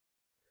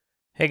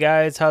Hey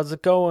guys, how's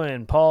it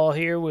going? Paul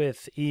here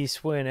with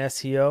Eastwind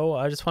SEO.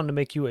 I just wanted to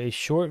make you a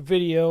short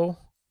video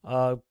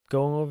going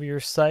over your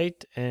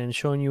site and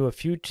showing you a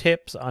few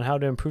tips on how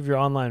to improve your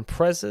online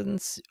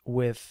presence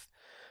with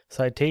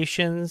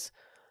citations,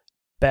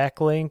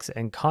 backlinks,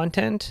 and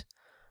content.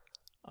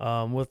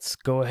 Let's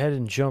go ahead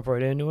and jump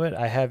right into it.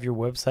 I have your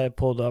website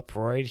pulled up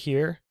right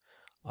here.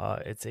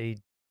 It's a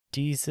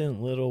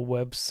decent little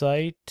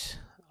website.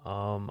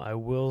 I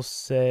will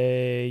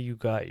say you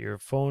got your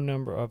phone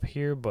number up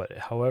here, but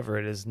however,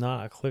 it is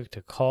not a click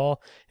to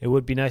call. It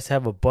would be nice to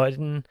have a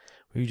button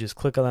where you just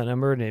click on that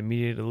number and it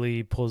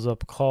immediately pulls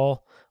up a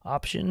call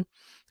option.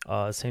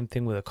 Same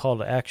thing with a call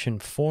to action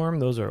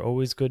form. Those are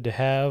always good to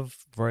have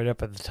right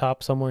up at the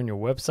top somewhere in your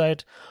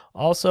website.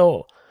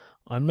 Also,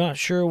 I'm not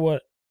sure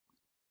what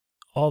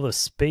all the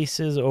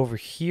spaces over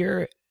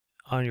here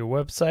on your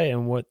website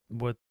and what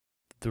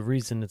the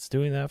reason it's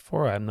doing that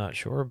for. I'm not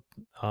sure.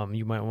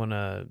 You might want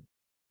to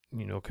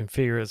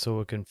configure it so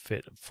it can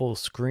fit full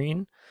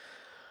screen.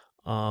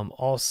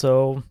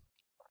 Also,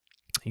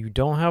 you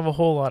don't have a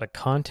whole lot of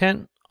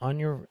content on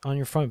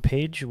your front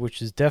page, which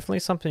is definitely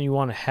something you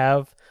want to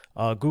have.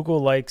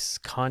 Google likes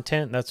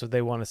content. That's what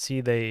they want to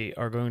see. They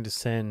are going to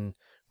send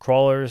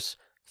crawlers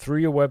through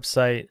your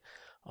website.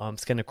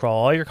 It's going to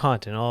crawl all your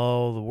content,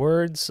 all the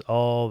words,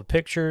 all the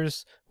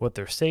pictures, what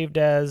they're saved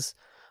as,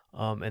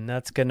 and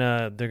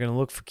they're gonna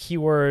look for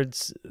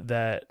keywords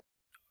that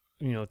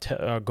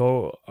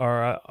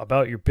are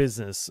about your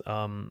business,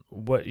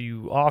 what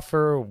you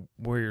offer,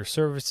 where your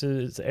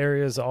services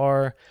areas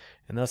are,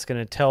 and that's going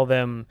to tell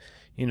them,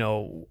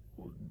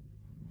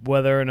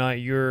 whether or not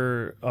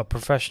you're a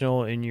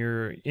professional in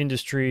your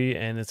industry,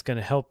 and it's going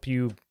to help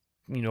you,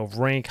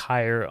 rank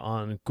higher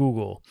on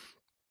Google.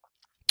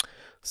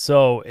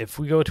 So if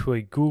we go to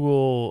a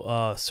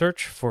Google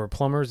search for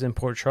plumbers in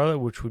Port Charlotte,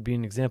 which would be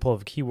an example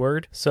of a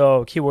keyword.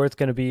 So keyword's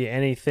going to be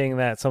anything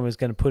that someone's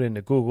going to put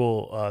into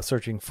Google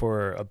searching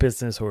for a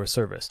business or a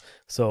service.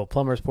 So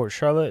plumbers Port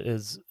Charlotte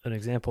is an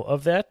example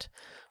of that.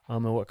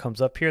 And what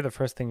comes up here, the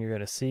first thing you're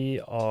going to see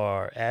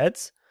are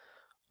ads.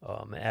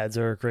 Ads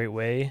are a great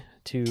way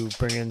to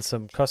bring in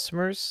some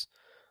customers.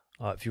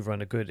 If you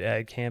run a good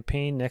ad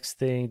campaign. Next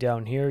thing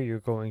down here, you're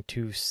going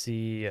to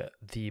see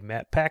the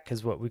map pack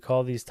is what we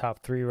call these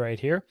top three right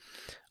here.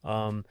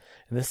 And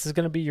this is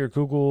going to be your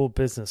Google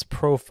business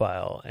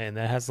profile, and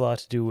that has a lot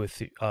to do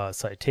with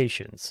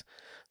citations.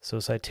 So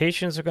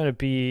citations are going to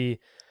be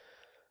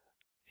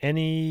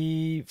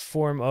any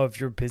form of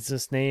your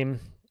business name,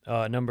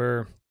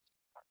 number,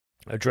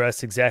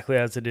 address exactly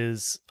as it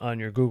is on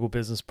your Google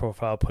business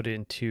profile put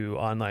into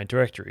online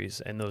directories,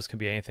 and those can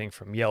be anything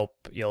from Yelp,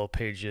 Yellow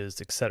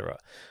Pages, etc.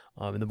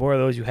 And the more of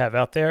those you have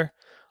out there,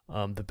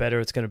 the better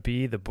it's going to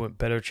be, the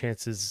better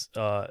chances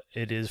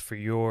it is for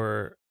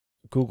your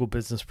Google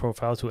business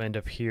profile to end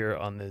up here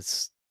on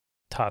this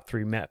top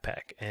three map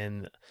pack.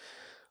 And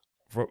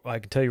I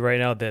can tell you right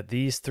now that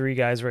these three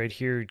guys right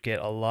here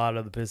get a lot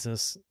of the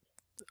business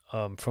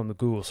from the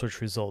Google search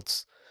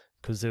results,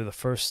 because they're the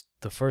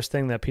first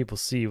thing that people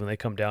see when they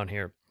come down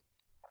here.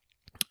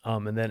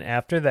 And then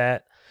after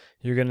that,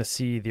 you're going to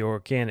see the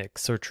organic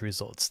search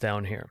results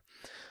down here.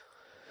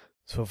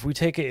 So if we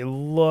take a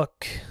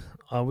look,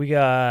 we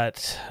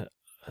got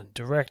a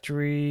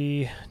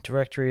directory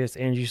is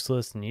Angie's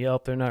List and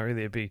Yelp. They're not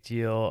really a big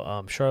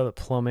deal. Charlotte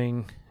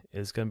Plumbing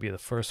is going to be the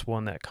first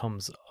one that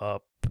comes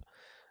up.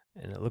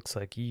 And it looks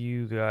like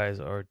you guys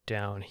are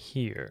down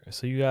here.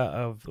 So you got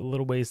a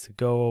little ways to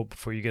go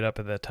before you get up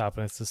at the top.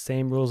 And it's the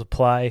same rules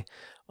apply.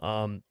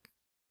 The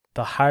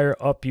higher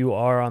up you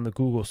are on the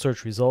Google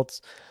search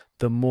results,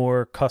 the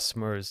more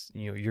customers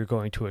you're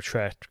going to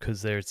attract,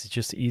 because it's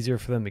just easier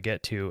for them to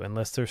get to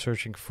unless they're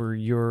searching for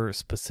your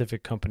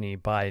specific company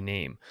by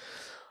name.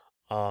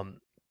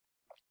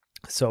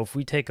 So if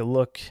we take a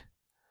look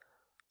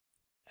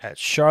at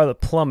Charlotte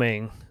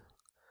Plumbing,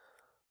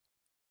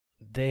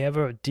 they have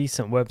a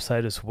decent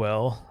website as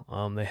well.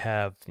 They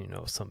have,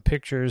 some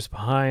pictures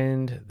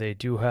behind. They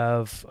do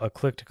have a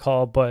click to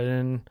call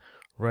button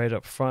right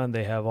up front.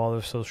 They have all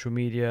their social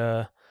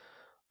media,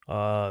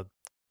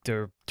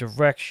 their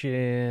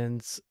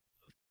directions,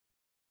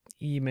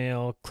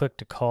 email, click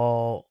to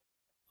call.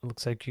 It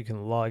looks like you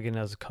can log in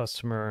as a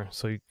customer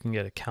so you can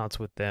get accounts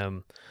with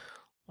them.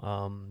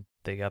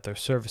 They got their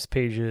service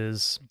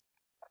pages.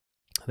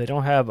 They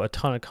don't have a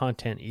ton of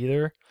content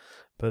either,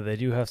 but they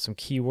do have some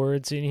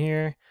keywords in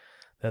here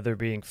that they're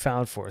being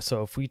found for.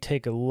 So if we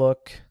take a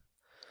look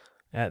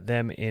at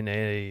them in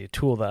a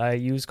tool that I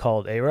use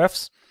called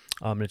Ahrefs,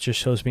 it just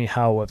shows me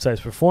how a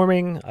website's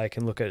performing. I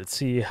can look at it,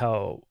 see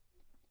how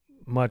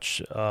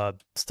much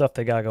stuff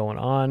they got going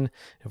on.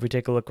 If we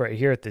take a look right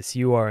here at this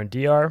UR and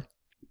DR,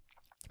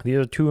 these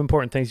are two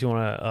important things you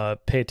want to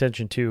pay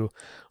attention to.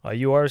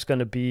 UR is going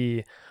to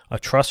be a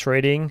trust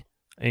rating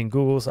in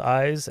Google's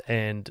eyes,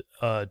 and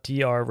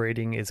DR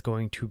rating is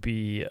going to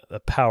be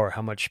the power,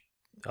 how much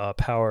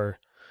power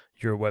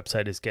your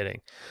website is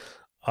getting.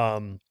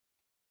 So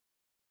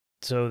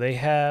they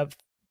have,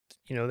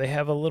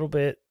 a little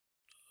bit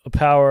of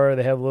power.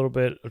 They have a little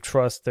bit of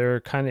trust. They're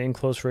kind of in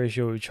close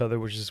ratio with each other,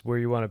 which is where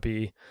you want to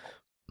be.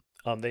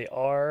 They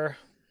are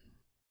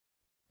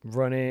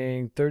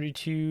running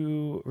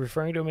 32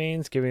 referring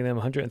domains, giving them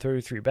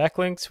 133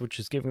 backlinks, which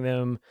is giving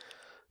them,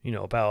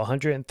 about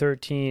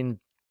 113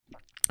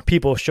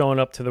 people showing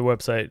up to their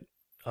website.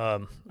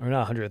 Or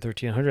not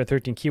 113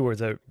 keywords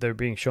that they're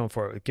being shown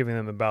for, giving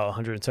them about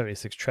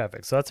 176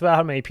 traffic. So that's about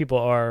how many people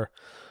are,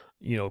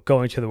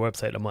 going to the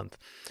website a month.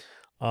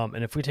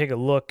 And if we take a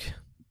look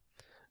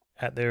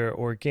at their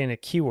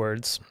organic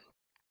keywords,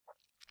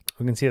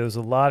 we can see there's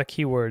a lot of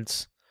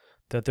keywords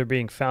that they're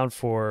being found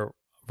for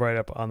right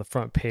up on the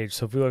front page.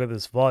 So if we look at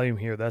this volume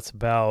here, that's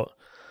about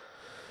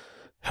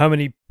how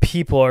many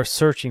people are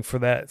searching for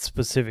that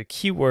specific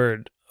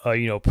keyword,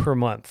 per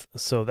month.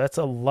 So that's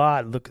a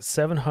lot. Look at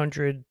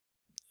 700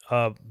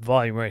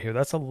 volume right here.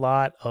 That's a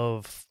lot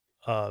of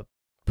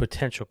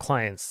potential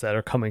clients that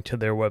are coming to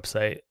their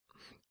website.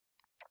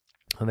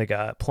 And they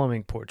got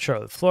plumbing, Port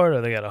Charlotte,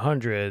 Florida. They got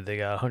 100. They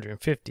got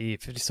 150,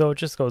 50. So it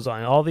just goes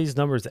on. All these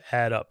numbers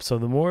add up. So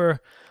the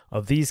more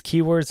of these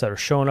keywords that are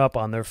showing up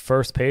on their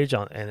first page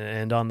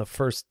and on the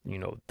first,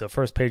 the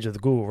first page of the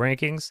Google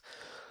rankings,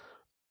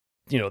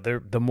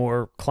 they're the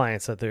more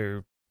clients that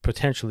they're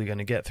potentially going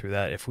to get through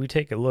that. If we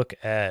take a look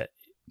at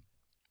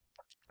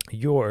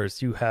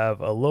yours, you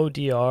have a low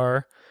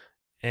DR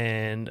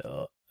and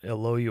a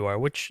low UR,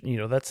 which,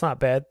 that's not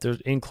bad. They're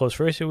in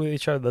close ratio with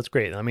each other. That's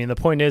great. I mean, the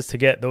point is to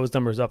get those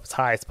numbers up as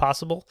high as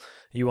possible.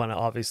 You want to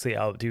obviously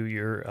outdo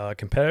your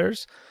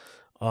competitors.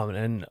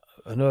 And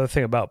another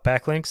thing about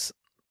backlinks,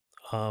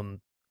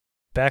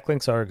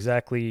 backlinks are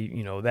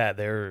exactly, that.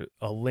 They're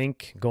a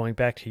link going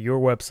back to your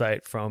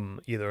website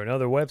from either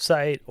another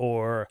website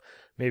or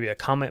maybe a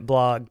comment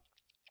blog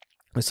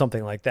or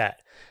something like that.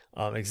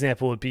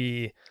 Example would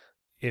be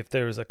if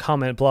there's a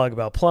comment blog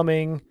about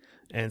plumbing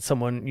and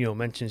someone,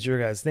 mentions your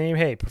guy's name,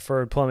 hey,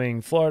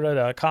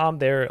 preferredplumbingflorida.com.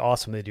 They're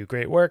awesome. They do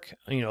great work.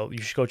 You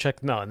should go check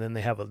them out. And then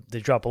they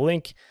drop a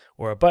link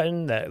or a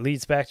button that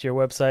leads back to your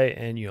website,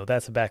 and,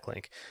 that's a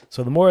backlink.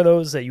 So the more of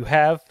those that you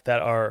have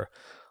that are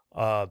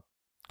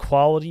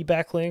quality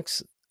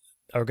backlinks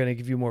are going to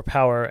give you more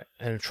power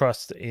and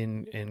trust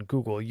in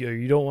Google.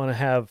 You don't want to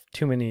have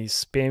too many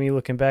spammy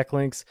looking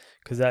backlinks,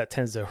 because that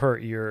tends to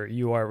hurt your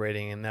UR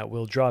rating, and that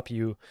will drop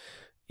you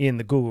in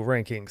the Google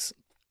rankings.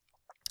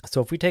 So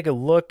if we take a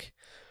look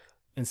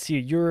and see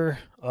your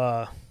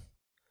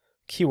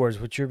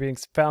keywords, which you're being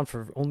found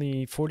for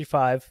only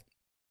 45,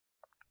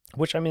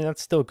 which, I mean,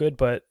 that's still good,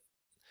 but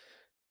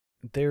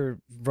they're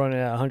running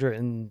at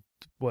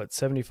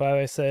 175,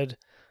 I said.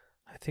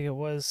 I think it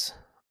was.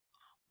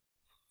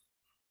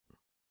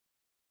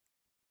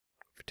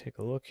 If we take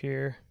a look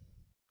here,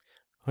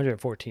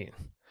 114.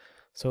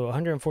 So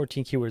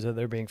 114 keywords that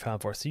they're being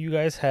found for. So you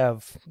guys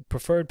have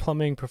preferred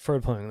plumbing.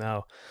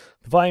 Now,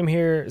 the volume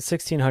here is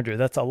 1,600.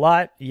 That's a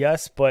lot,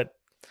 yes, but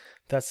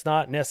that's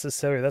not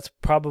necessary. That's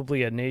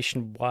probably a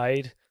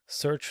nationwide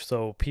search.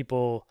 So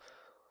people,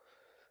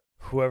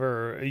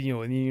 whoever,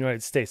 in the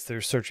United States, they're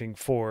searching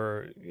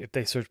for, if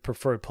they search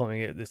preferred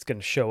plumbing, it's going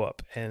to show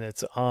up. And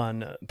it's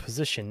on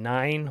position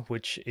 9,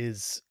 which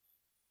is,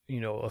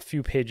 a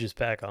few pages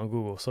back on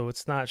Google. So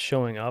it's not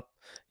showing up.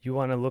 You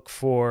want to look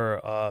for,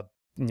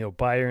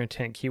 buyer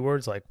intent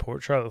keywords like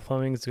Port Charlotte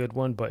Plumbing is a good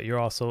one, but you're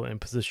also in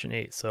position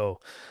 8. So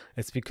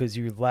it's because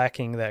you're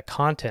lacking that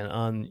content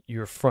on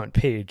your front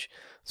page.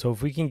 So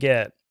if we can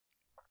get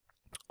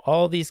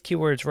all these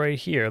keywords right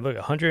here, look,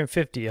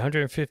 150,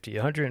 150,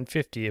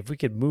 150, if we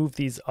could move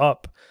these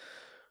up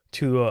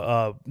to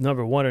a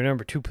number 1 or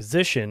number 2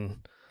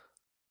 position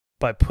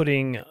by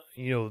putting,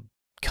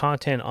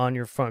 content on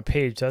your front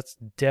page, that's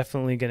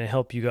definitely going to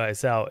help you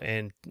guys out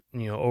and,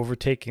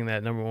 overtaking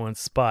that number 1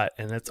 spot.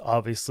 And that's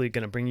obviously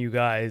going to bring you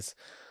guys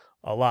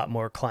a lot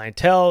more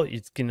clientele.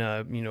 It's going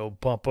to,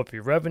 bump up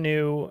your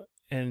revenue,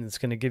 and it's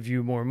going to give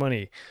you more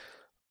money.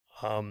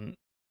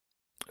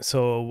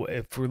 So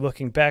if we're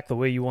looking back, the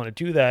way you want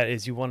to do that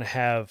is you want to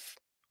have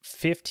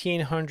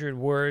 1,500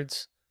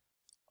 words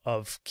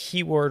of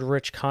keyword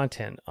rich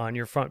content on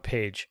your front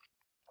page.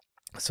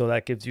 So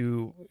that gives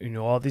you,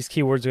 all these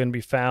keywords are going to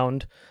be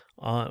found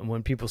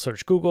when people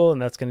search Google,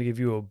 and that's going to give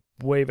you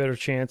a way better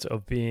chance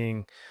of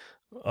being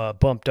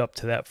bumped up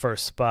to that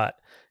first spot.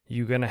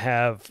 You're going to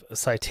have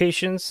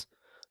citations.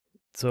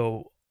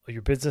 So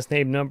your business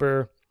name,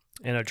 number,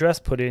 and address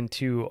put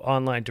into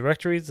online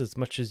directories as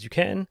much as you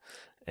can.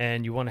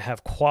 And you want to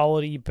have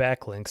quality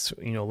backlinks,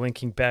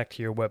 linking back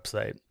to your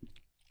website.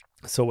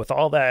 So with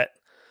all that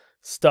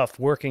stuff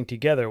working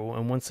together,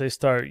 and once they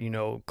start,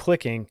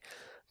 clicking,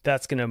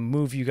 that's going to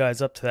move you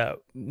guys up to that,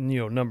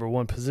 number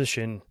 1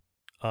 position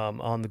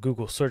on the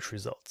Google search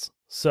results.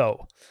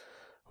 So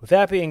with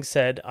that being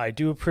said, I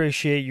do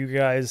appreciate you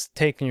guys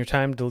taking your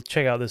time to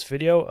check out this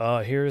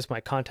video. Here's my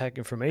contact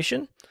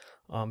information.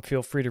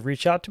 Feel free to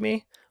reach out to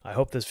me. I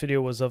hope this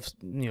video was of,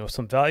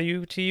 some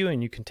value to you,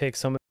 and you can take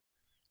some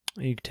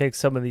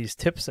of these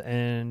tips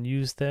and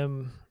use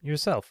them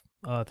yourself.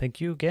 Thank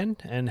you again,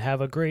 and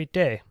have a great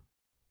day.